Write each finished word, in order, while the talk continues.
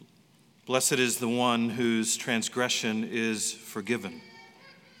Blessed is the one whose transgression is forgiven,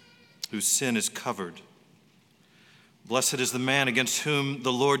 whose sin is covered. Blessed is the man against whom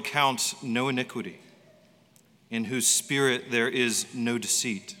the Lord counts no iniquity, in whose spirit there is no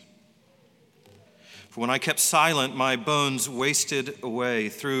deceit. For when I kept silent, my bones wasted away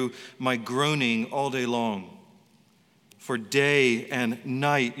through my groaning all day long. For day and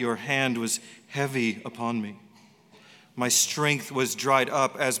night your hand was heavy upon me. My strength was dried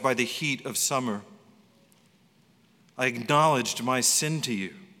up as by the heat of summer. I acknowledged my sin to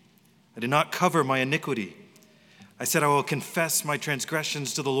you. I did not cover my iniquity. I said, I will confess my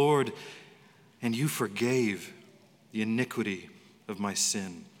transgressions to the Lord, and you forgave the iniquity of my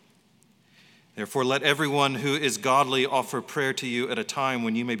sin. Therefore, let everyone who is godly offer prayer to you at a time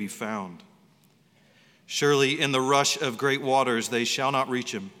when you may be found. Surely in the rush of great waters they shall not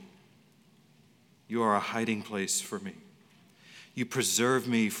reach him. You are a hiding place for me. You preserve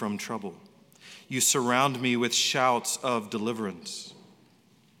me from trouble. You surround me with shouts of deliverance.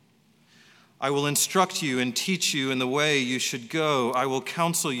 I will instruct you and teach you in the way you should go. I will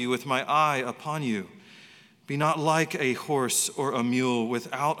counsel you with my eye upon you. Be not like a horse or a mule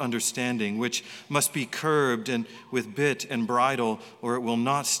without understanding, which must be curbed and with bit and bridle, or it will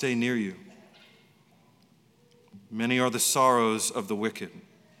not stay near you. Many are the sorrows of the wicked,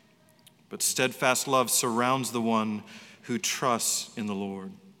 but steadfast love surrounds the one who trusts in the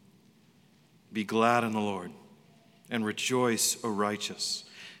Lord. Be glad in the Lord and rejoice, O righteous,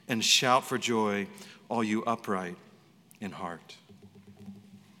 and shout for joy, all you upright in heart.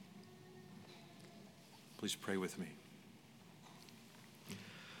 Please pray with me.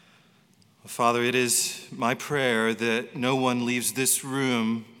 Father, it is my prayer that no one leaves this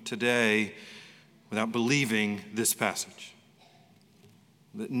room today without believing this passage.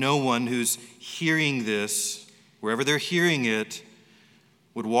 That no one who's hearing this, wherever they're hearing it,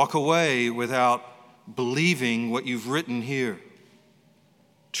 would walk away without believing what you've written here,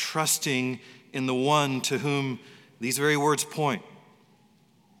 trusting in the one to whom these very words point,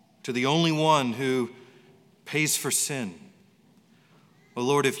 to the only one who pays for sin. Oh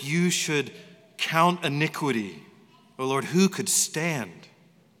Lord, if you should count iniquity, oh Lord, who could stand?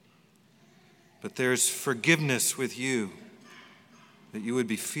 But there's forgiveness with you, that you would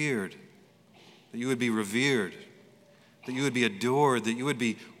be feared, that you would be revered, that you would be adored, that you would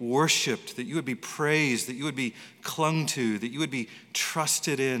be worshiped, that you would be praised, that you would be clung to, that you would be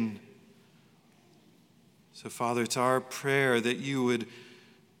trusted in. So, Father, it's our prayer that you would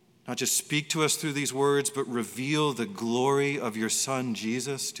not just speak to us through these words, but reveal the glory of your Son,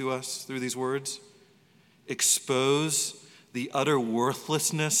 Jesus, to us through these words. Expose the utter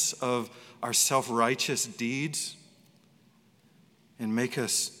worthlessness of our self-righteous deeds, and make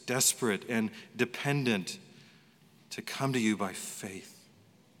us desperate and dependent to come to you by faith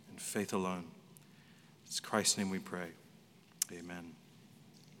and faith alone. It's Christ's name we pray. Amen.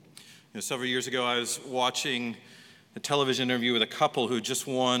 Several years ago, I was watching a television interview with a couple who just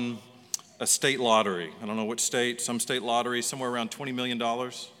won a state lottery. I don't know which state, some state lottery, somewhere around $20 million.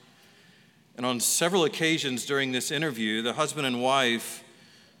 And on several occasions during this interview, the husband and wife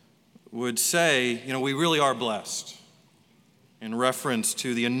would say, we really are blessed, in reference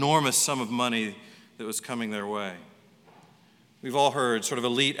to the enormous sum of money that was coming their way. We've all heard sort of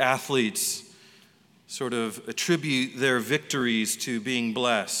elite athletes sort of attribute their victories to being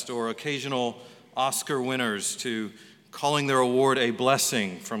blessed, or occasional Oscar winners to calling their award a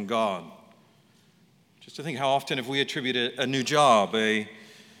blessing from God. Just to think how often if we attribute a new job, a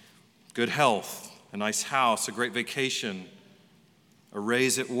good health, a nice house, a great vacation, a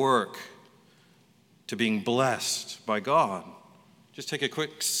raise at work, to being blessed by God. Just take a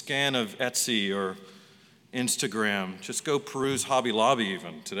quick scan of Etsy or Instagram. Just go peruse Hobby Lobby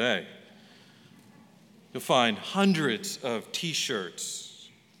even today. You'll find hundreds of t-shirts,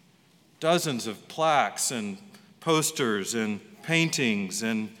 dozens of plaques and posters and paintings,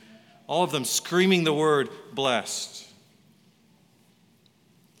 and all of them screaming the word blessed.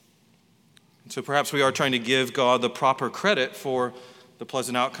 And so perhaps we are trying to give God the proper credit for the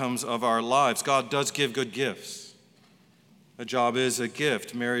pleasant outcomes of our lives. God does give good gifts. A job is a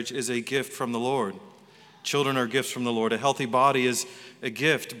gift. Marriage is a gift from the Lord. Children are gifts from the Lord. A healthy body is a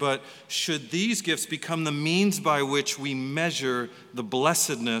gift. But should these gifts become the means by which we measure the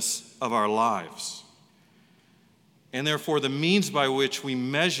blessedness of our lives, and therefore the means by which we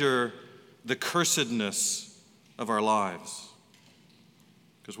measure the cursedness of our lives?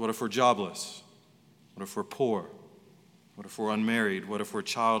 Because what if we're jobless? What if we're poor? What if we're unmarried? What if we're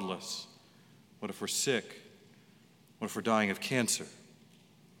childless? What if we're sick? What if we're dying of cancer?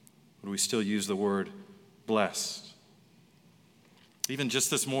 Would we still use the word blessed? Even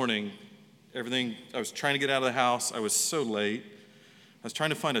just this morning, I was trying to get out of the house. I was so late. I was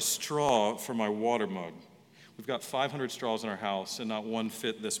trying to find a straw for my water mug. We've got 500 straws in our house, and not one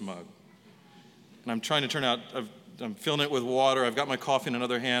fit this mug. And I'm trying to turn out, I'm filling it with water. I've got my coffee in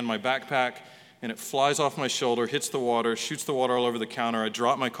another hand, my backpack, and it flies off my shoulder, hits the water, shoots the water all over the counter. I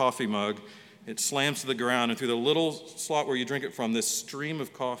drop my coffee mug. It slams to the ground, and through the little slot where you drink it from, this stream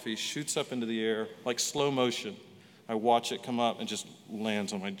of coffee shoots up into the air like slow motion. I watch it come up and just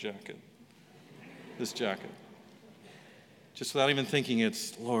lands on my jacket. This jacket. Just without even thinking,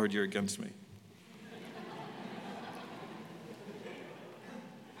 it's, Lord, you're against me.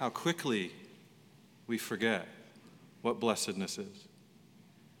 How quickly we forget what blessedness is.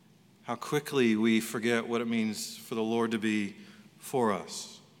 How quickly we forget what it means for the Lord to be for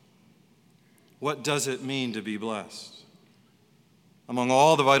us. What does it mean to be blessed? Among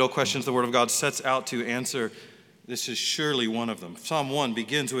all the vital questions the Word of God sets out to answer, this is surely one of them. Psalm 1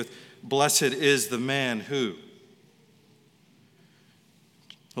 begins with, "Blessed is the man who."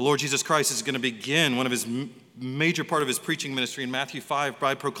 The Lord Jesus Christ is going to begin one of his major part of his preaching ministry in Matthew 5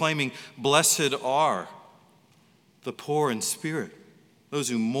 by proclaiming, "Blessed are the poor in spirit, those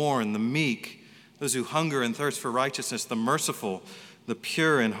who mourn, the meek, those who hunger and thirst for righteousness, the merciful, the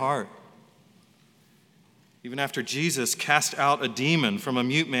pure in heart." Even after Jesus cast out a demon from a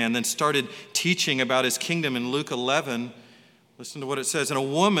mute man, then started teaching about his kingdom in Luke 11, listen to what it says. "And a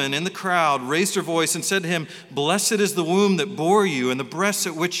woman in the crowd raised her voice and said to him, 'Blessed is the womb that bore you and the breasts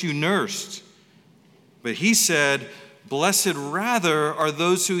at which you nursed.' But he said, 'Blessed rather are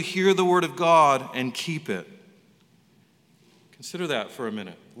those who hear the word of God and keep it.'" Consider that for a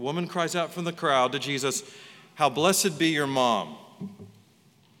minute. A woman cries out from the crowd to Jesus, "How blessed be your mom."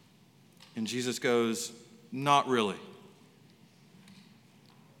 And Jesus goes, "Not really.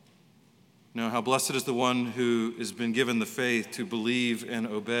 No, how blessed is the one who has been given the faith to believe and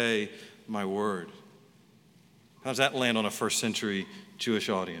obey my word." How does that land on a first century Jewish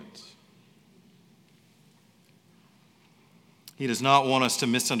audience? He does not want us to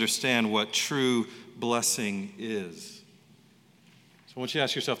misunderstand what true blessing is. So I want you to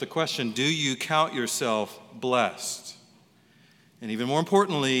ask yourself the question, do you count yourself blessed? And even more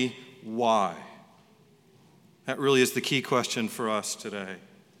importantly, why? That really is the key question for us today.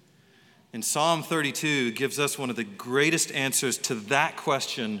 And Psalm 32 gives us one of the greatest answers to that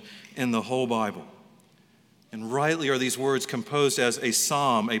question in the whole Bible. And rightly are these words composed as a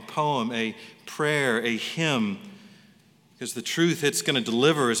psalm, a poem, a prayer, a hymn, because the truth it's going to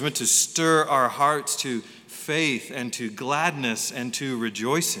deliver is meant to stir our hearts to faith and to gladness and to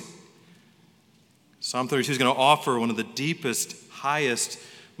rejoicing. Psalm 32 is going to offer one of the deepest, highest,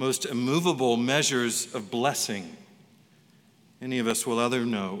 most immovable measures of blessing any of us will ever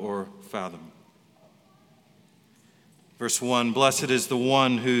know or fathom. Verse 1, "Blessed is the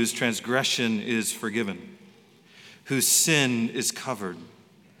one whose transgression is forgiven, whose sin is covered.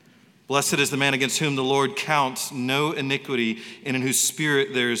 Blessed is the man against whom the Lord counts no iniquity, and in whose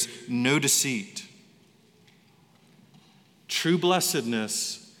spirit there's no deceit." True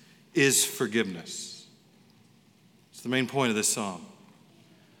blessedness is forgiveness. It's the main point of this psalm.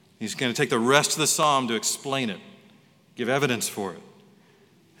 He's going to take the rest of the psalm to explain it, give evidence for it.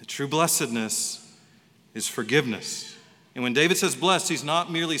 The true blessedness is forgiveness. And when David says blessed, he's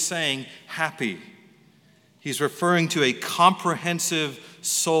not merely saying happy. He's referring to a comprehensive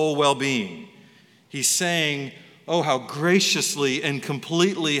soul well-being. He's saying, oh, how graciously and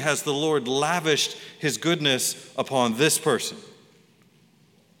completely has the Lord lavished his goodness upon this person.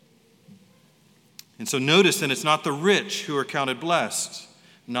 And so notice then it's not the rich who are counted blessed,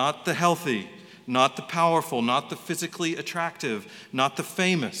 not the healthy, not the powerful, not the physically attractive, not the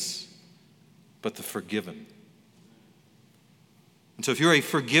famous, but the forgiven. And so if you're a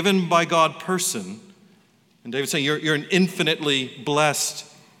forgiven by God person, and David's saying you're an infinitely blessed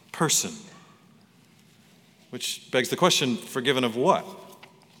person, which begs the question, forgiven of what?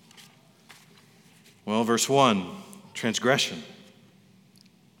 Well, verse 1, transgression.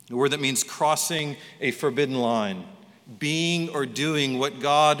 The word that means crossing a forbidden line, being or doing what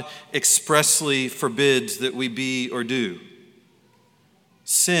God expressly forbids that we be or do.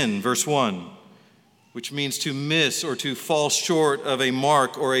 Sin, verse 1, which means to miss or to fall short of a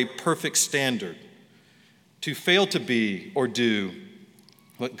mark or a perfect standard, to fail to be or do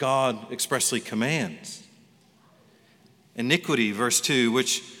what God expressly commands. Iniquity, verse 2,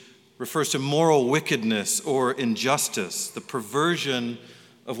 which refers to moral wickedness or injustice, the perversion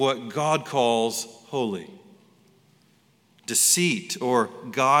of what God calls holy. Deceit or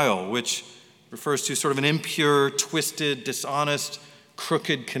guile, which refers to sort of an impure, twisted, dishonest,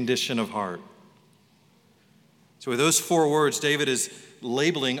 crooked condition of heart. So with those four words, David is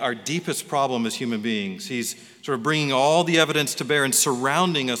labeling our deepest problem as human beings. He's sort of bringing all the evidence to bear and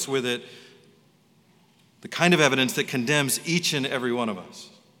surrounding us with it, the kind of evidence that condemns each and every one of us.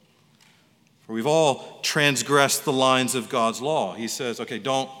 For we've all transgressed the lines of God's law. He says, okay,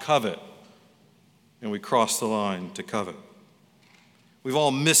 don't covet. And we cross the line to covet. We've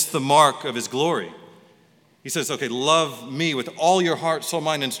all missed the mark of his glory. He says, okay, love me with all your heart, soul,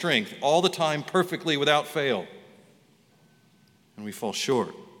 mind, and strength, all the time, perfectly, without fail. And we fall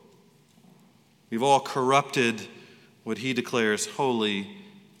short. We've all corrupted what he declares holy,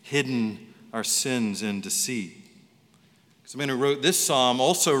 hidden our sins in deceit. Because the man who wrote this psalm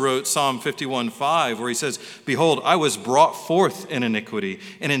also wrote Psalm 51:5, where he says, behold, I was brought forth in iniquity,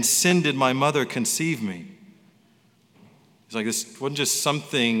 and in sin did my mother conceive me. He's like, this wasn't just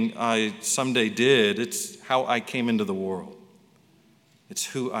something I someday did, it's how I came into the world. It's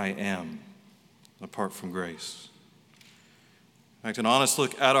who I am, apart from grace. In fact, an honest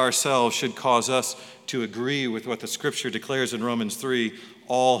look at ourselves should cause us to agree with what the Scripture declares in Romans 3,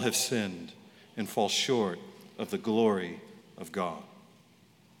 all have sinned and fall short of the glory of God.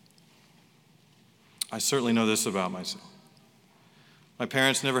 I certainly know this about myself. My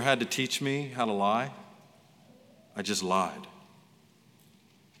parents never had to teach me how to lie. I just lied.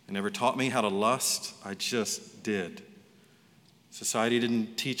 They never taught me how to lust. I just did. Society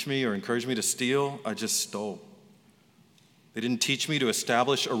didn't teach me or encourage me to steal. I just stole. They didn't teach me to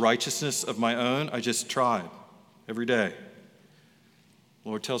establish a righteousness of my own. I just tried every day. The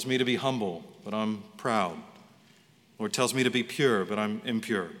Lord tells me to be humble, but I'm proud. The Lord tells me to be pure, but I'm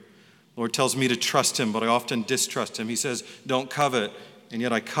impure. The Lord tells me to trust him, but I often distrust him. He says, don't covet, and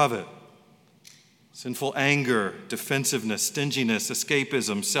yet I covet. Sinful anger, defensiveness, stinginess,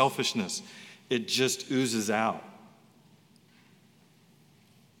 escapism, selfishness, it just oozes out.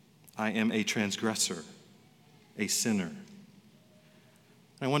 I am a transgressor, a sinner.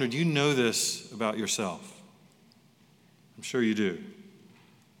 And I wonder, do you know this about yourself? I'm sure you do.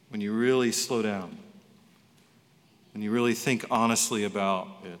 When you really slow down, when you really think honestly about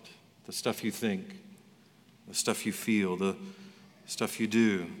it, the stuff you think, the stuff you feel, the stuff you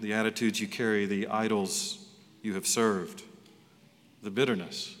do, the attitudes you carry, the idols you have served, the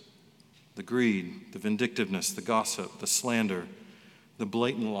bitterness, the greed, the vindictiveness, the gossip, the slander, the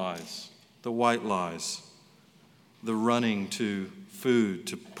blatant lies, the white lies, the running to food,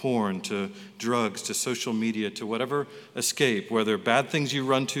 to porn, to drugs, to social media, to whatever escape, whether bad things you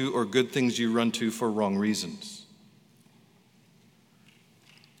run to or good things you run to for wrong reasons.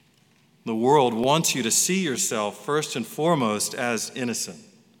 The world wants you to see yourself first and foremost as innocent,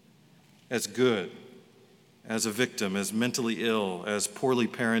 as good, as a victim, as mentally ill, as poorly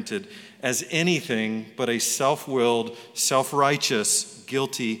parented, as anything but a self-willed, self-righteous,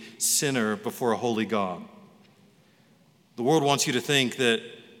 guilty sinner before a holy God. The world wants you to think that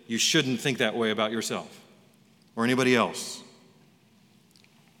you shouldn't think that way about yourself or anybody else.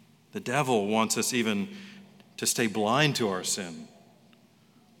 The devil wants us even to stay blind to our sin,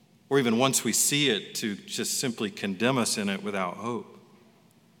 or even once we see it, to just simply condemn us in it without hope.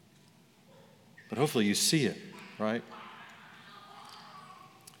 But hopefully you see it, right?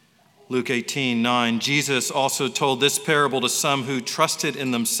 Luke 18:9, Jesus also told this parable to some who trusted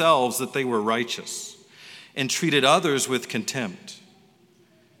in themselves that they were righteous and treated others with contempt.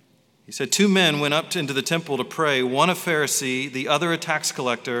 He said, 2 men went up into the temple to pray, one a Pharisee, the other a tax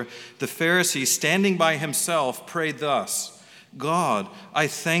collector. The Pharisee, standing by himself, prayed thus, God, I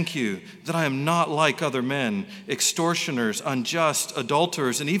thank you that I am not like other men, extortioners, unjust,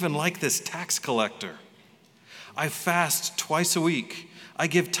 adulterers, and even like this tax collector. I fast twice a week. I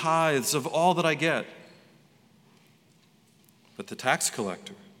give tithes of all that I get. But the tax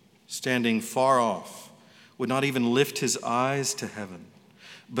collector, standing far off, would not even lift his eyes to heaven,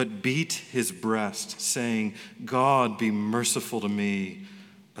 but beat his breast, saying, God, be merciful to me,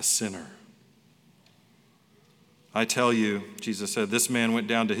 a sinner. I tell you, Jesus said, this man went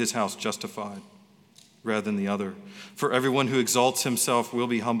down to his house justified rather than the other. For everyone who exalts himself will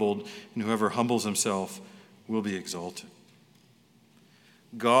be humbled, and whoever humbles himself will be exalted.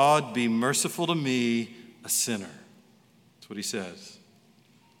 God, be merciful to me, a sinner. That's what he says.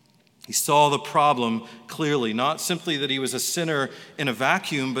 He saw the problem clearly, not simply that he was a sinner in a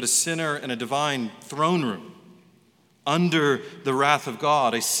vacuum, but a sinner in a divine throne room, under the wrath of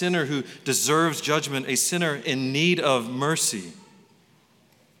God, a sinner who deserves judgment, a sinner in need of mercy.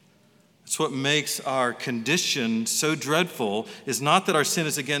 That's what makes our condition so dreadful, is not that our sin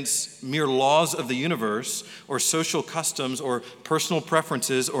is against mere laws of the universe or social customs or personal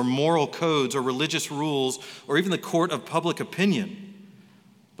preferences or moral codes or religious rules or even the court of public opinion,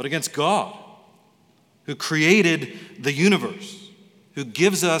 but against God, who created the universe, who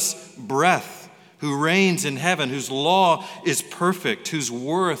gives us breath, who reigns in heaven, whose law is perfect, whose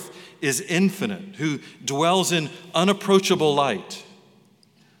worth is infinite, who dwells in unapproachable light.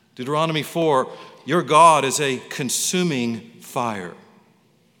 Deuteronomy 4, your God is a consuming fire.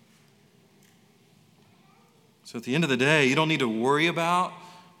 So at the end of the day, you don't need to worry about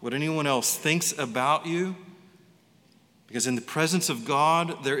what anyone else thinks about you, because in the presence of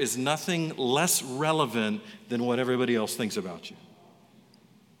God, there is nothing less relevant than what everybody else thinks about you.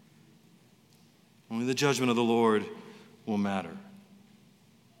 Only the judgment of the Lord will matter.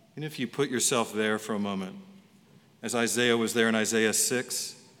 And if you put yourself there for a moment, as Isaiah was there in Isaiah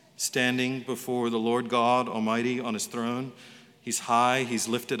 6, standing before the Lord God Almighty on his throne, he's high, he's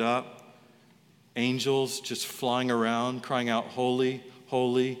lifted up, angels just flying around, crying out, holy,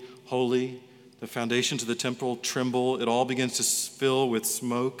 holy, holy. The foundations of the temple tremble. It all begins to fill with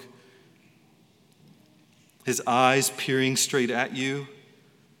smoke. His eyes peering straight at you.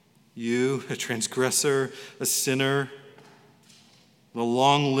 You, a transgressor, a sinner. The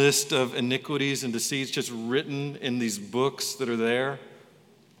long list of iniquities and deceits just written in these books that are there.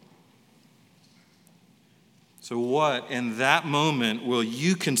 So what, in that moment, will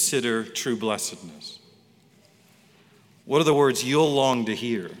you consider true blessedness? What are the words you'll long to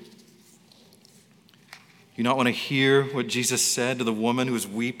hear? You not want to hear what Jesus said to the woman who was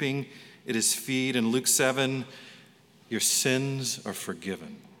weeping at his feet in Luke 7? Your sins are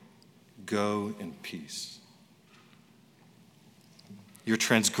forgiven. Go in peace. Your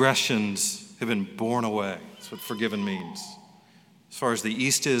transgressions have been borne away. That's what forgiven means. As far as the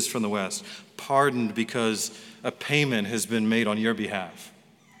east is from the west, pardoned because a payment has been made on your behalf.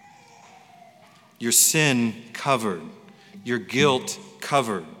 Your sin covered. Your guilt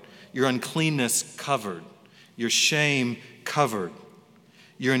covered. Your uncleanness covered. Your shame covered.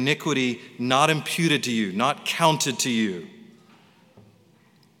 Your iniquity not imputed to you, not counted to you.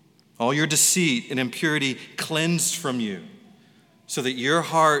 All your deceit and impurity cleansed from you, so that your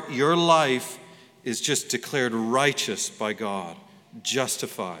heart, your life is just declared righteous by God,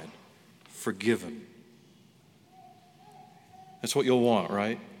 justified, forgiven. That's what you'll want,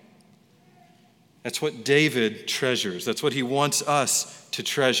 right? That's what David treasures. That's what he wants us to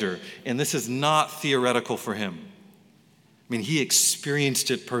treasure. And this is not theoretical for him. I mean, he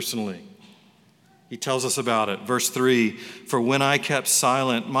experienced it personally. He tells us about it. Verse 3, for when I kept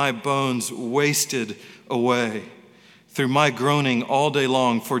silent, my bones wasted away through my groaning all day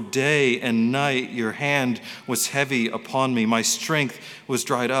long. For day and night your hand was heavy upon me. My strength was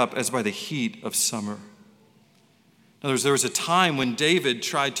dried up as by the heat of summer. In other words, there was a time when David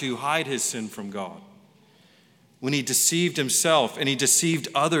tried to hide his sin from God, when he deceived himself and he deceived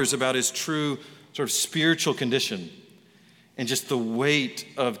others about his true sort of spiritual condition. And just the weight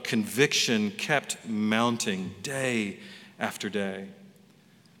of conviction kept mounting day after day.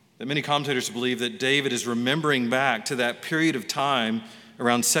 That many commentators believe that David is remembering back to that period of time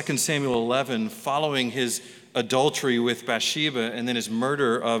around 2 Samuel 11, following his adultery with Bathsheba and then his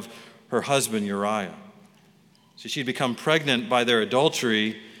murder of her husband Uriah. So she'd become pregnant by their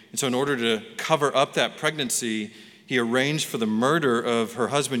adultery, and so in order to cover up that pregnancy, he arranged for the murder of her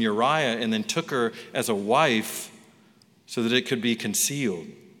husband Uriah and then took her as a wife so that it could be concealed.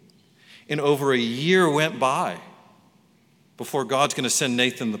 And over a year went by before God's going to send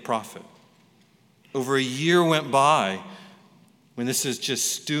Nathan the prophet. Over a year went by when this is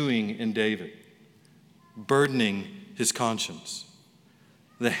just stewing in David, burdening his conscience.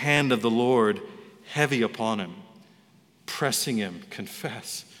 The hand of the Lord heavy upon him, pressing him,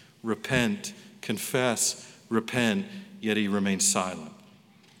 confess, repent, confess, repent, yet he remains silent.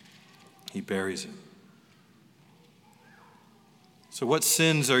 He buries it. So what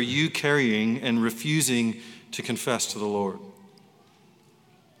sins are you carrying and refusing to confess to the Lord?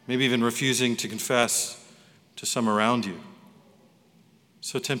 Maybe even refusing to confess to some around you.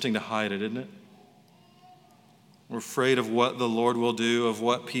 So tempting to hide it, isn't it? We're afraid of what the Lord will do, of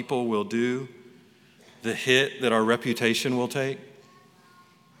what people will do, the hit that our reputation will take,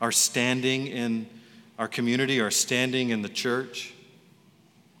 our standing in our community, our standing in the church.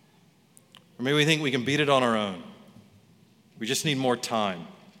 Or maybe we think we can beat it on our own. We just need more time.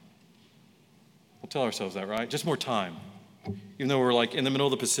 We'll tell ourselves that, right? Just more time. Even though we're like in the middle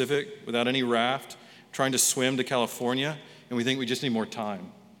of the Pacific without any raft, trying to swim to California, and we think we just need more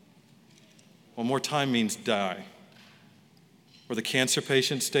time. Well, more time means die. Or the cancer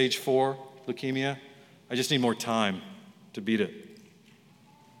patient, stage 4, leukemia, I just need more time to beat it.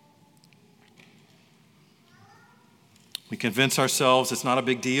 We convince ourselves it's not a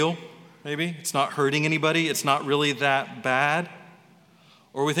big deal, maybe. It's not hurting anybody. It's not really that bad.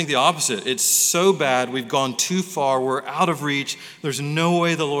 Or we think the opposite. It's so bad, we've gone too far, we're out of reach. There's no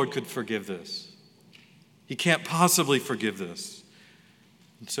way the Lord could forgive this. He can't possibly forgive this.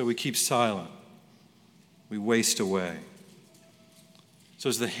 And so we keep silent. We waste away. So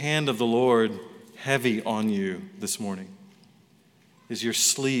is the hand of the Lord heavy on you this morning? Is your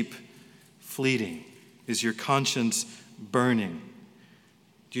sleep fleeting? Is your conscience burning?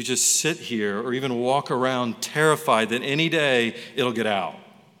 Do you just sit here or even walk around terrified that any day it'll get out?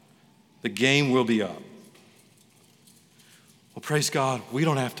 The game will be up. Well, praise God, we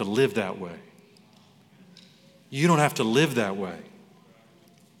don't have to live that way. You don't have to live that way.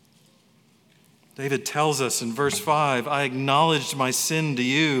 David tells us in verse 5, I acknowledged my sin to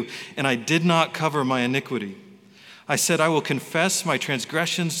you, and I did not cover my iniquity. I said, I will confess my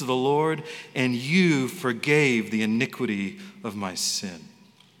transgressions to the Lord, and you forgave the iniquity of my sin.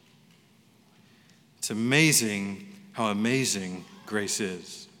 It's amazing how amazing grace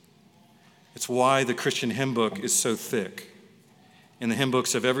is. It's why the Christian hymn book is so thick. And the hymn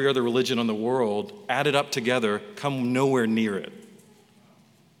books of every other religion in the world, added up together, come nowhere near it.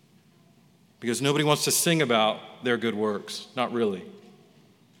 Because nobody wants to sing about their good works. Not really.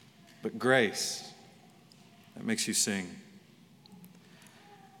 But grace, that makes you sing.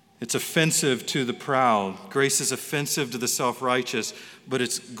 It's offensive to the proud. Grace is offensive to the self-righteous, but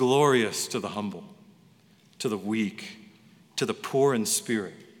it's glorious to the humble, to the weak, to the poor in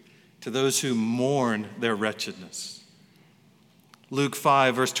spirit, to those who mourn their wretchedness. Luke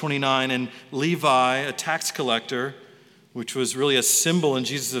 5, verse 29, and Levi, a tax collector, which was really a symbol in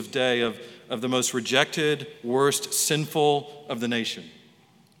Jesus' day of the most rejected, worst, sinful of the nation.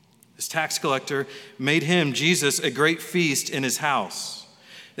 This tax collector made him, Jesus, a great feast in his house.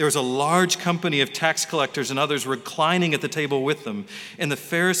 There was a large company of tax collectors and others reclining at the table with them. And the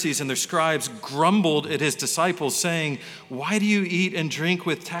Pharisees and their scribes grumbled at his disciples, saying, why do you eat and drink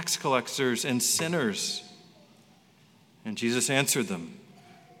with tax collectors and sinners? And Jesus answered them,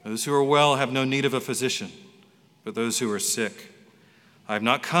 those who are well have no need of a physician, but those who are sick. I have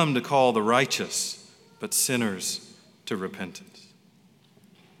not come to call the righteous, but sinners to repentance.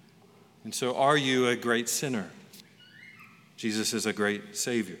 And so are you a great sinner? Jesus is a great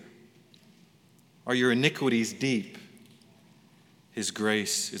Savior. Are your iniquities deep? His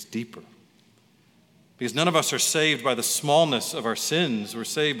grace is deeper. Because none of us are saved by the smallness of our sins. We're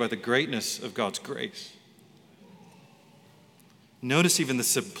saved by the greatness of God's grace. Notice even the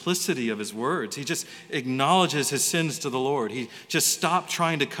simplicity of his words. He just acknowledges his sins to the Lord. He just stopped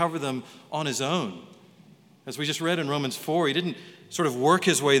trying to cover them on his own. As we just read in Romans 4, he didn't sort of work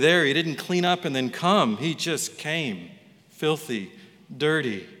his way there. He didn't clean up and then come. He just came, filthy,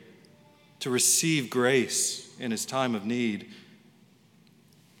 dirty, to receive grace in his time of need.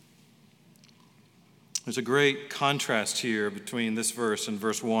 There's a great contrast here between this verse and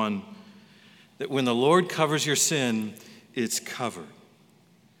verse 1, that when the Lord covers your sin, it's covered.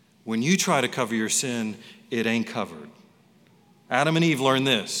 When you try to cover your sin, it ain't covered. Adam and Eve learned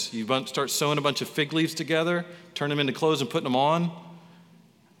this. You start sewing a bunch of fig leaves together, turn them into clothes and putting them on.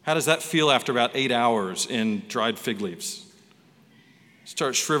 How does that feel after about 8 hours in dried fig leaves?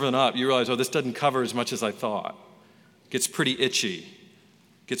 Start shriveling up. You realize, oh, this doesn't cover as much as I thought. Gets pretty itchy.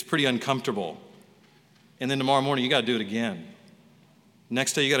 Gets pretty uncomfortable. And then tomorrow morning, you got to do it again.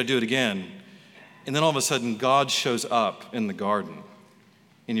 Next day, you got to do it again. And then all of a sudden, God shows up in the garden.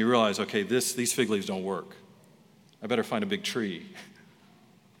 And you realize, okay, these fig leaves don't work. I better find a big tree.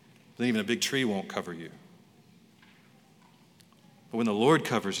 Then even a big tree won't cover you. But when the Lord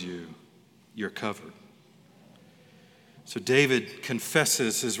covers you, you're covered. So David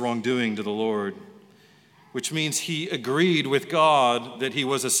confesses his wrongdoing to the Lord, which means he agreed with God that he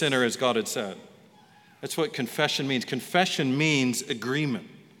was a sinner as God had said. That's what confession means. Confession means agreement.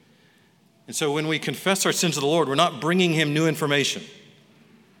 And so when we confess our sins to the Lord, we're not bringing him new information.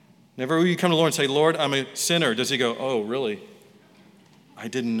 Whenever you come to the Lord and say, Lord, I'm a sinner, does he go, oh, really? I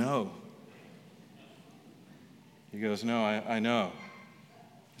didn't know. He goes, no, I know.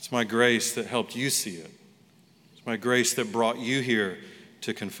 It's my grace that helped you see it. It's my grace that brought you here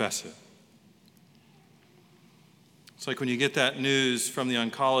to confess it. It's like when you get that news from the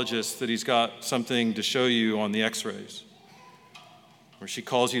oncologist that he's got something to show you on the x-rays, or she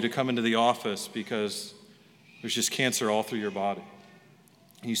calls you to come into the office because there's just cancer all through your body.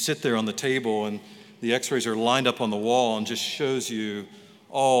 And you sit there on the table and the x-rays are lined up on the wall and just shows you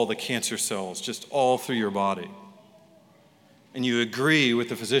all the cancer cells just all through your body. And you agree with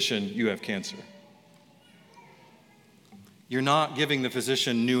the physician, you have cancer. You're not giving the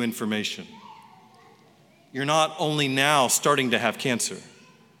physician new information. You're not only now starting to have cancer.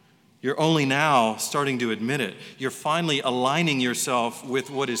 You're only now starting to admit it. You're finally aligning yourself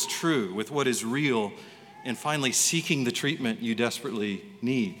with what is true, with what is real, and finally seeking the treatment you desperately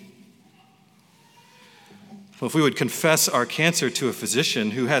need. Well, if we would confess our cancer to a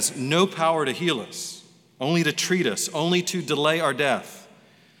physician who has no power to heal us, only to treat us, only to delay our death,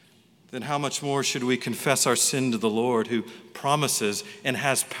 then how much more should we confess our sin to the Lord who promises and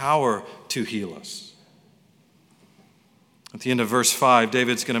has power to heal us? At the end of verse 5,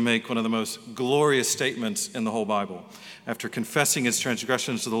 David's going to make one of the most glorious statements in the whole Bible. After confessing his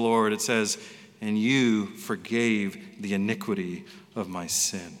transgressions to the Lord, it says, "And you forgave the iniquity of my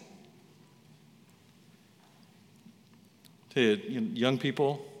sin." Tell you, young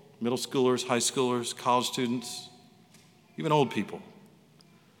people, middle schoolers, high schoolers, college students, even old people,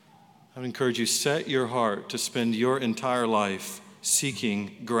 I would encourage you, set your heart to spend your entire life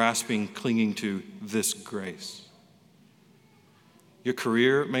seeking, grasping, clinging to this grace. Your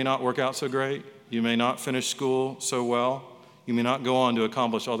career may not work out so great. You may not finish school so well. You may not go on to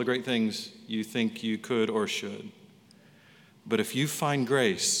accomplish all the great things you think you could or should. But if you find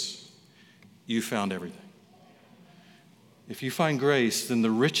grace, you found everything. If you find grace, then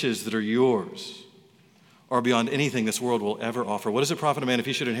the riches that are yours are beyond anything this world will ever offer. What does it profit a man if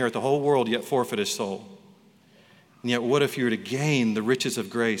he should inherit the whole world yet forfeit his soul? And yet what if you were to gain the riches of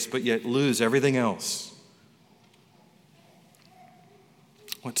grace but yet lose everything else?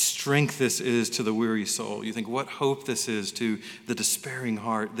 What strength this is to the weary soul. You think what hope this is to the despairing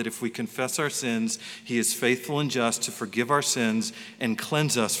heart, that if we confess our sins, he is faithful and just to forgive our sins and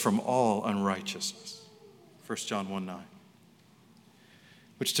cleanse us from all unrighteousness. 1 John 1:9.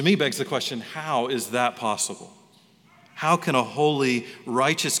 Which to me begs the question, how is that possible? How can a holy,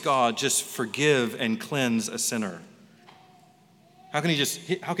 righteous God just forgive and cleanse a sinner? How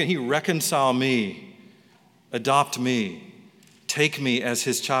can he reconcile me, adopt me, take me as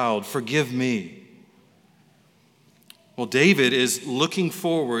his child, forgive me? Well, David is looking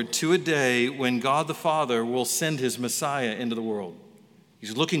forward to a day when God the Father will send his Messiah into the world.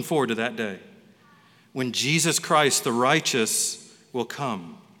 He's looking forward to that day when Jesus Christ, the righteous, will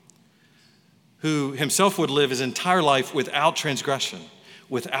come, who himself would live his entire life without transgression,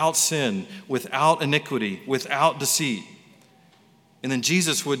 without sin, without iniquity, without deceit. And then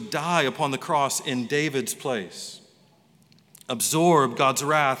Jesus would die upon the cross in David's place, absorb God's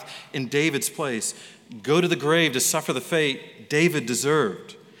wrath in David's place, go to the grave to suffer the fate David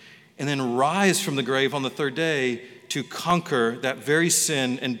deserved, and then rise from the grave on the third day to conquer that very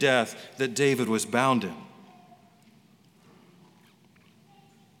sin and death that David was bound in.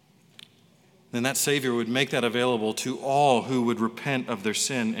 Then that Savior would make that available to all who would repent of their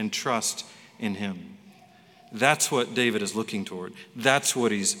sin and trust in him. That's what David is looking toward. That's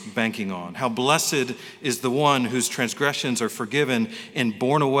what he's banking on. How blessed is the one whose transgressions are forgiven and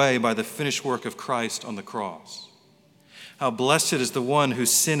borne away by the finished work of Christ on the cross. How blessed is the one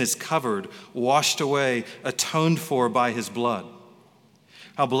whose sin is covered, washed away, atoned for by his blood.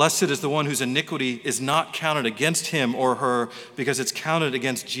 How blessed is the one whose iniquity is not counted against him or her because it's counted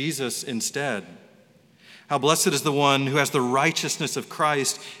against Jesus instead. How blessed is the one who has the righteousness of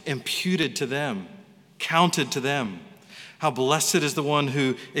Christ imputed to them, counted to them. How blessed is the one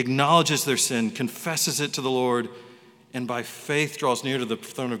who acknowledges their sin, confesses it to the Lord, and by faith draws near to the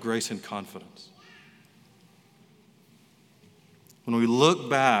throne of grace in confidence. When we look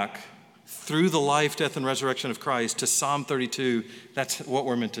back through the life, death, and resurrection of Christ to Psalm 32, that's what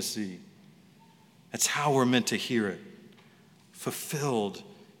we're meant to see. That's how we're meant to hear it, fulfilled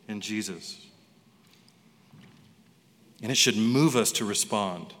in Jesus. And it should move us to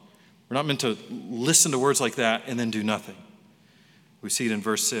respond. We're not meant to listen to words like that and then do nothing. We see it in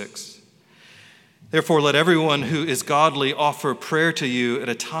verse 6. Therefore, let everyone who is godly offer prayer to you at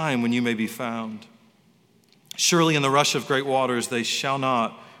a time when you may be found. Surely in the rush of great waters they shall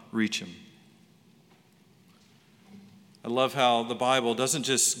not reach him. I love how the Bible doesn't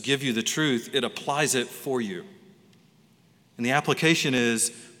just give you the truth, it applies it for you. And the application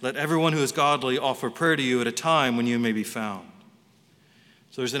is, let everyone who is godly offer prayer to you at a time when you may be found.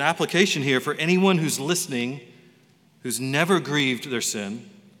 So there's an application here for anyone who's listening, who's never grieved their sin.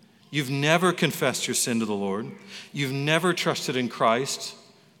 You've never confessed your sin to the Lord. You've never trusted in Christ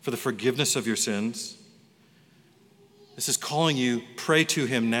for the forgiveness of your sins. This is calling you, pray to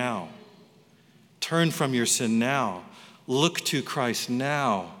him now. Turn from your sin now. Look to Christ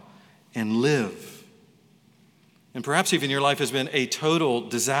now and live. And perhaps even your life has been a total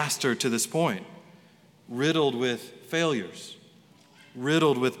disaster to this point, riddled with failures,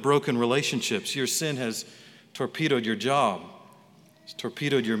 riddled with broken relationships. Your sin has torpedoed your job. It's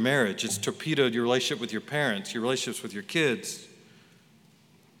torpedoed your marriage. It's torpedoed your relationship with your parents, your relationships with your kids.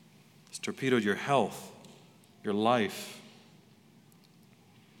 torpedoed your health, your life.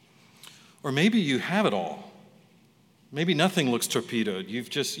 Or maybe you have it all. Maybe nothing looks torpedoed.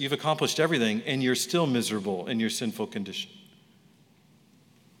 You've accomplished everything and you're still miserable in your sinful condition.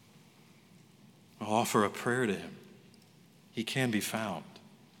 I'll offer a prayer to him. He can be found.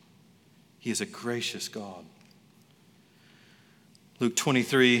 He is a gracious God. Luke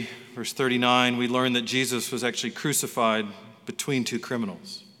 23, verse 39, we learn that Jesus was actually crucified between two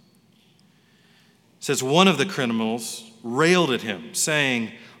criminals. It says one of the criminals railed at him,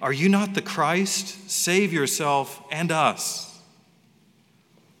 saying, "Are you not the Christ? Save yourself and us."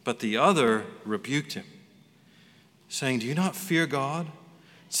 But the other rebuked him, saying, "Do you not fear God,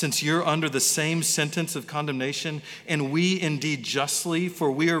 since you're under the same sentence of condemnation, and we indeed justly,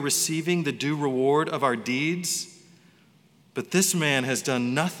 for we are receiving the due reward of our deeds? But this man has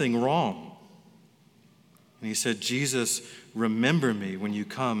done nothing wrong." And he said, "Jesus, remember me when you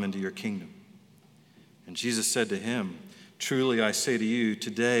come into your kingdom." And Jesus said to him, "Truly I say to you,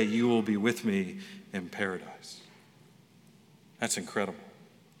 today you will be with me in paradise." That's incredible.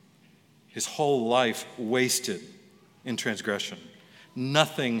 His whole life wasted in transgression.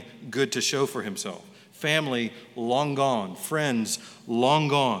 Nothing good to show for himself. Family long gone. Friends long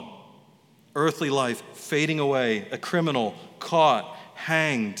gone. Earthly life fading away. A criminal caught,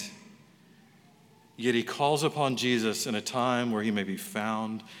 hanged. Yet he calls upon Jesus in a time where he may be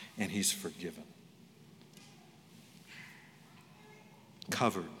found and he's forgiven.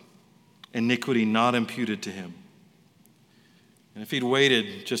 Covered. Iniquity not imputed to him. And if he'd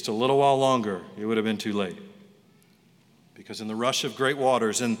waited just a little while longer, it would have been too late. Because in the rush of great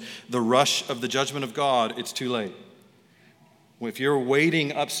waters and the rush of the judgment of God, it's too late. If you're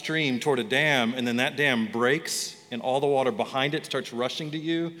wading upstream toward a dam and then that dam breaks and all the water behind it starts rushing to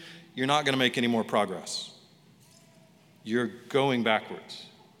you, you're not going to make any more progress. You're going backwards.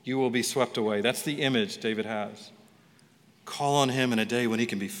 You will be swept away. That's the image David has. Call on him in a day when he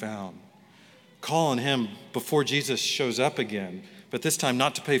can be found. Call on him before Jesus shows up again, but this time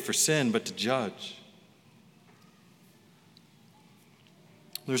not to pay for sin, but to judge.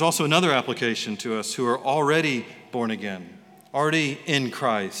 There's also another application to us who are already born again, already in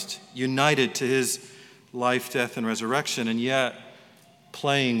Christ, united to his life, death, and resurrection, and yet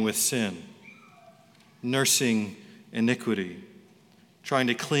playing with sin, nursing iniquity, trying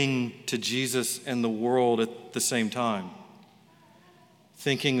to cling to Jesus and the world at the same time,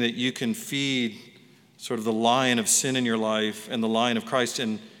 thinking that you can feed sort of the lion of sin in your life and the lion of Christ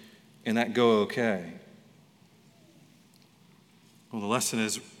and that go okay. Well, the lesson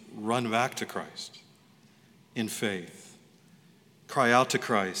is run back to Christ in faith. Cry out to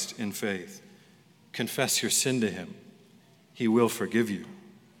Christ in faith. Confess your sin to him. He will forgive you.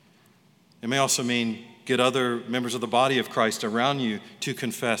 It may also mean get other members of the body of Christ around you to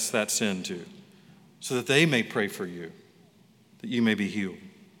confess that sin to, so that they may pray for you, that you may be healed.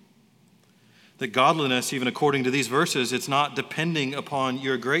 That godliness, even according to these verses, it's not depending upon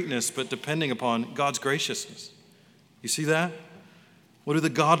your greatness, but depending upon God's graciousness. You see that? What do the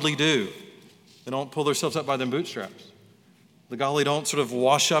godly do? They don't pull themselves up by their bootstraps. The godly don't sort of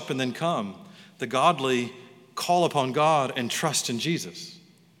wash up and then come. The godly call upon God and trust in Jesus.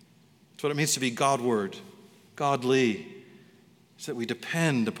 That's what it means to be Godward, godly. It's that we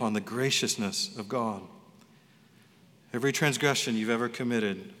depend upon the graciousness of God. Every transgression you've ever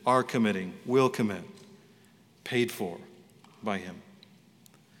committed, are committing, will commit, paid for by him.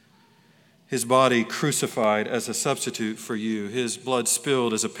 His body crucified as a substitute for you. His blood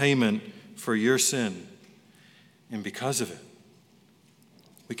spilled as a payment for your sin. And because of it,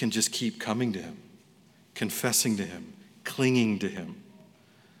 we can just keep coming to him, confessing to him, clinging to him,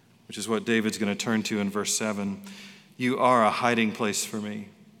 which is what David's going to turn to in verse 7. You are a hiding place for me.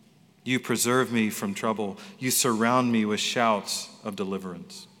 You preserve me from trouble. You surround me with shouts of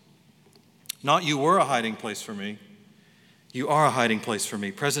deliverance. Not you were a hiding place for me. You are a hiding place for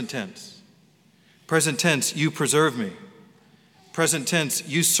me. Present tense. Present tense, you preserve me. Present tense,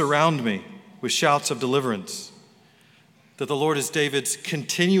 you surround me with shouts of deliverance. That the Lord is David's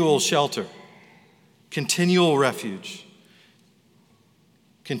continual shelter, continual refuge,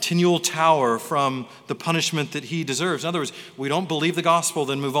 continual tower from the punishment that he deserves. In other words, we don't believe the gospel,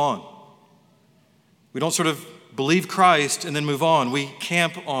 then move on. We don't sort of believe Christ and then move on. We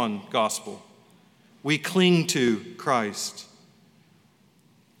camp on gospel. We cling to Christ.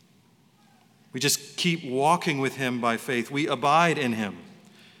 We just keep walking with him by faith. We abide in him.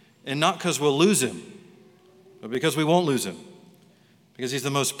 And not because we'll lose him, but because we won't lose him. Because he's the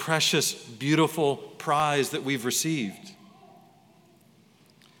most precious, beautiful prize that we've received.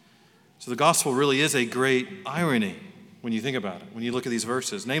 So the gospel really is a great irony. when you think about it, when you look at these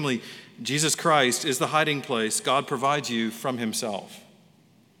verses. Namely, Jesus Christ is the hiding place God provides you from himself.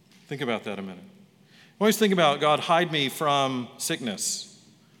 Think about that a minute. I always think about, God, hide me from sickness,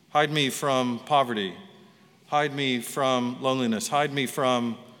 hide me from poverty, hide me from loneliness, hide me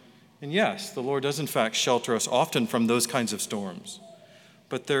from... And yes, the Lord does in fact shelter us often from those kinds of storms.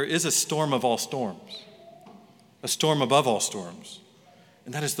 But there is a storm of all storms, a storm above all storms.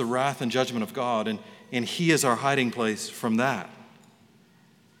 And that is the wrath and judgment of God. And he is our hiding place from that.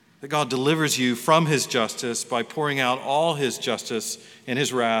 That God delivers you from his justice by pouring out all his justice and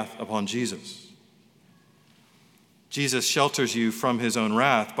his wrath upon Jesus. Jesus shelters you from his own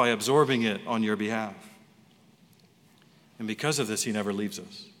wrath by absorbing it on your behalf. And because of this, he never leaves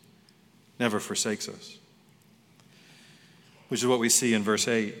us, never forsakes us. Which is what we see in verse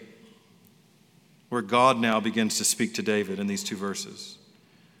 8, where God now begins to speak to David in these two verses.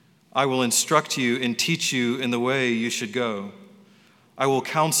 I will instruct you and teach you in the way you should go. I will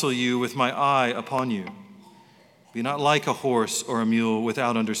counsel you with my eye upon you. Be not like a horse or a mule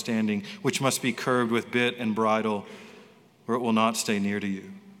without understanding, which must be curbed with bit and bridle, or it will not stay near to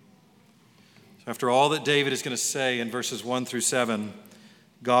you. So after all that David is going to say in verses 1 through 7,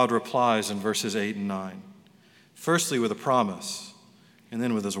 God replies in verses 8 and 9. Firstly with a promise, and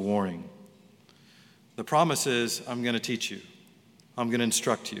then with his warning. The promise is, I'm going to teach you. I'm going to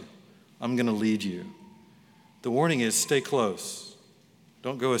instruct you. I'm going to lead you. The warning is, stay close.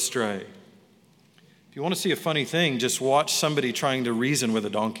 Don't go astray. If you want to see a funny thing, just watch somebody trying to reason with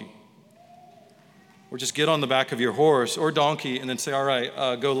a donkey. Or just get on the back of your horse or donkey and then say, all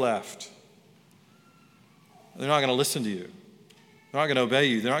right, go left. They're not going to listen to you. They're not going to obey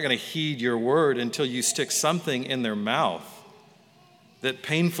you. They're not going to heed your word until you stick something in their mouth that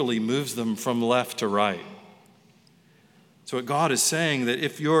painfully moves them from left to right. So what God is saying, that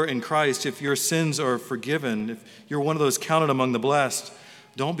if you're in Christ, if your sins are forgiven, if you're one of those counted among the blessed,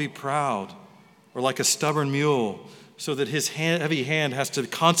 don't be proud or like a stubborn mule so that his heavy hand has to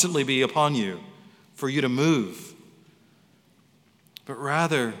constantly be upon you for you to move. But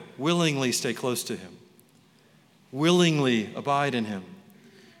rather, willingly stay close to him. Willingly abide in him.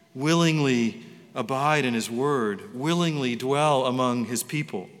 Willingly abide in his word. Willingly dwell among his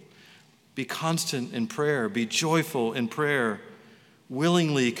people. Be constant in prayer. Be joyful in prayer.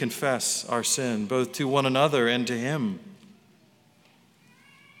 Willingly confess our sin, both to one another and to him.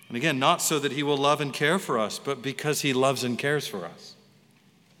 And again, not so that he will love and care for us, but because he loves and cares for us.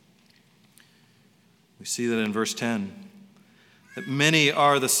 We see that in verse 10, that many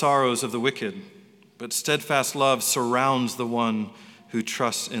are the sorrows of the wicked, but steadfast love surrounds the one who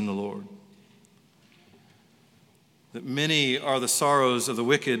trusts in the Lord. That many are the sorrows of the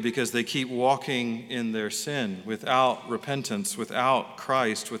wicked because they keep walking in their sin without repentance, without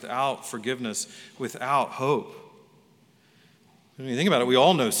Christ, without forgiveness, without hope. When you think about it, we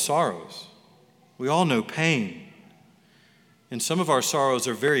all know sorrows. We all know pain. And some of our sorrows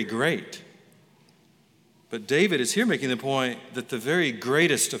are very great. But David is here making the point that the very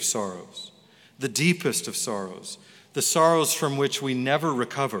greatest of sorrows, the deepest of sorrows, the sorrows from which we never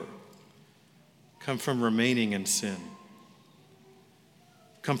recover, come from remaining in sin,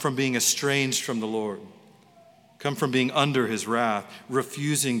 come from being estranged from the Lord, come from being under his wrath,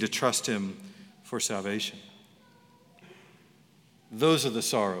 refusing to trust him for salvation. Those are the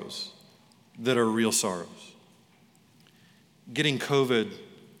sorrows that are real sorrows. Getting COVID,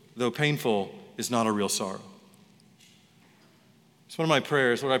 though painful, is not a real sorrow. It's one of my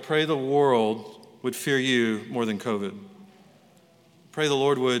prayers. Lord, I pray the world would fear you more than COVID. Pray the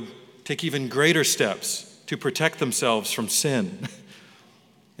Lord would take even greater steps to protect themselves from sin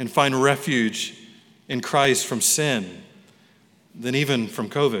and find refuge in Christ from sin than even from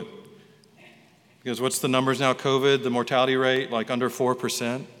COVID. Because what's the numbers now, COVID, the mortality rate, like under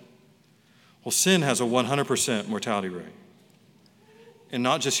 4%? Well, sin has a 100% mortality rate. And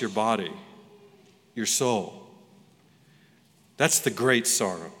not just your body, your soul. That's the great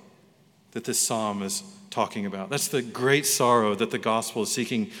sorrow that this psalm is talking about. That's the great sorrow that the gospel is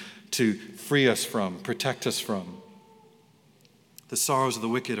seeking to free us from, protect us from. The sorrows of the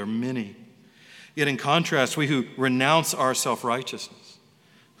wicked are many. Yet in contrast, we who renounce our self-righteousness,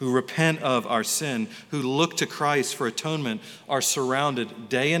 who repent of our sin, who look to Christ for atonement, are surrounded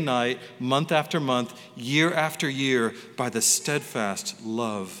day and night, month after month, year after year by the steadfast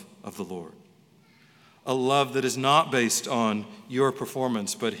love of the Lord. A love that is not based on your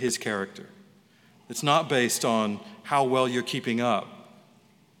performance, but his character. It's not based on how well you're keeping up,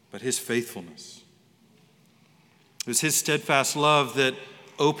 but his faithfulness. It was his steadfast love that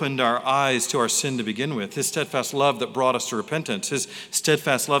opened our eyes to our sin to begin with, his steadfast love that brought us to repentance, his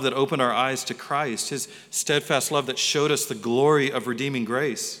steadfast love that opened our eyes to Christ, his steadfast love that showed us the glory of redeeming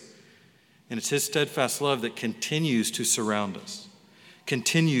grace. And it's his steadfast love that continues to surround us,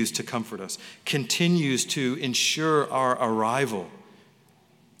 continues to comfort us, continues to ensure our arrival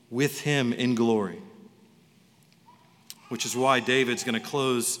with him in glory. Which is why David's going to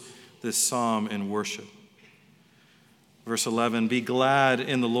close this psalm in worship. Verse 11, be glad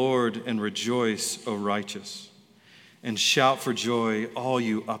in the Lord and rejoice, O righteous, and shout for joy, all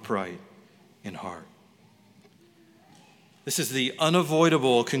you upright in heart. This is the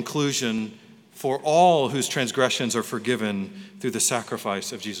unavoidable conclusion for all whose transgressions are forgiven through the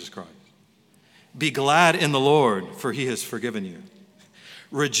sacrifice of Jesus Christ. Be glad in the Lord, for he has forgiven you.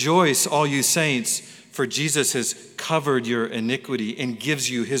 Rejoice, all you saints, for Jesus has covered your iniquity and gives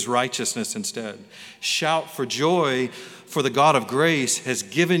you his righteousness instead. Shout for joy, for the God of grace has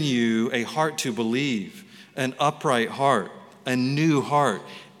given you a heart to believe, an upright heart, a new heart,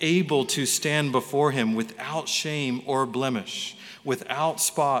 able to stand before him without shame or blemish, without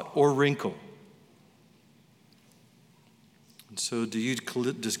spot or wrinkle. And so do you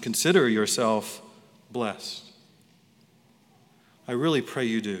consider yourself blessed? I really pray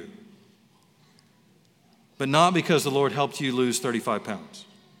you do. But not because the Lord helped you lose 35 pounds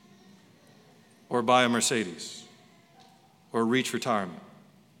or buy a Mercedes or reach retirement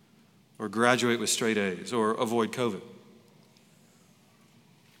or graduate with straight A's or avoid COVID.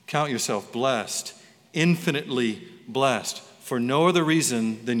 Count yourself blessed, infinitely blessed, for no other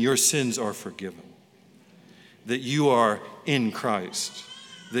reason than your sins are forgiven, that you are in Christ,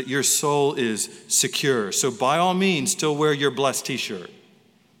 that your soul is secure. So by all means, still wear your blessed t-shirt.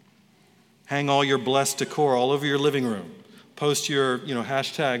 Hang all your blessed decor all over your living room. Post your,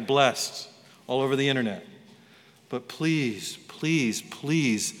 hashtag blessed all over the internet. But please, please,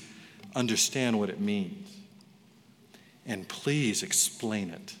 please understand what it means. And please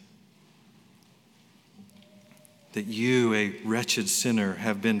explain it. That you, a wretched sinner,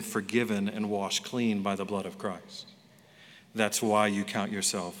 have been forgiven and washed clean by the blood of Christ. That's why you count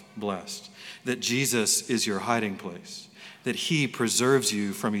yourself blessed. That Jesus is your hiding place. That he preserves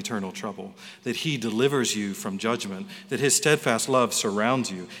you from eternal trouble, that he delivers you from judgment, that his steadfast love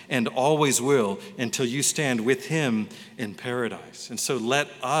surrounds you and always will until you stand with him in paradise. And so let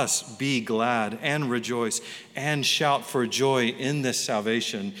us be glad and rejoice and shout for joy in this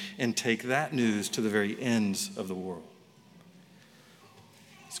salvation and take that news to the very ends of the world.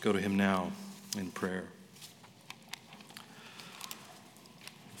 Let's go to him now in prayer.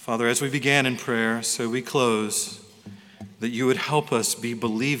 Father, as we began in prayer, so we close, that you would help us be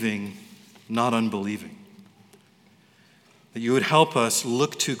believing, not unbelieving. That you would help us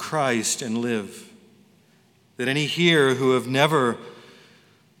look to Christ and live. That any here who have never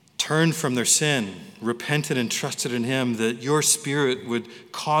turned from their sin, repented and trusted in him, that your Spirit would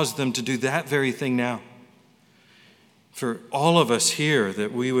cause them to do that very thing now. For all of us here,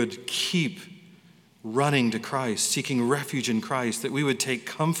 that we would keep running to Christ, seeking refuge in Christ, that we would take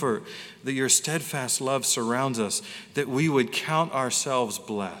comfort that your steadfast love surrounds us, that we would count ourselves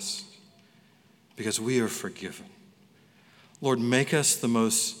blessed because we are forgiven. Lord, make us the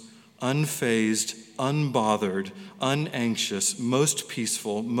most unfazed, unbothered, unanxious, most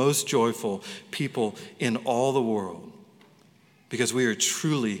peaceful, most joyful people in all the world because we are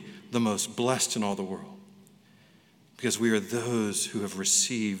truly the most blessed in all the world. Because we are those who have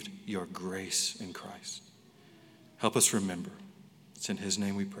received your grace in Christ. Help us remember. It's in his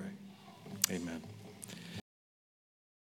name we pray. Amen.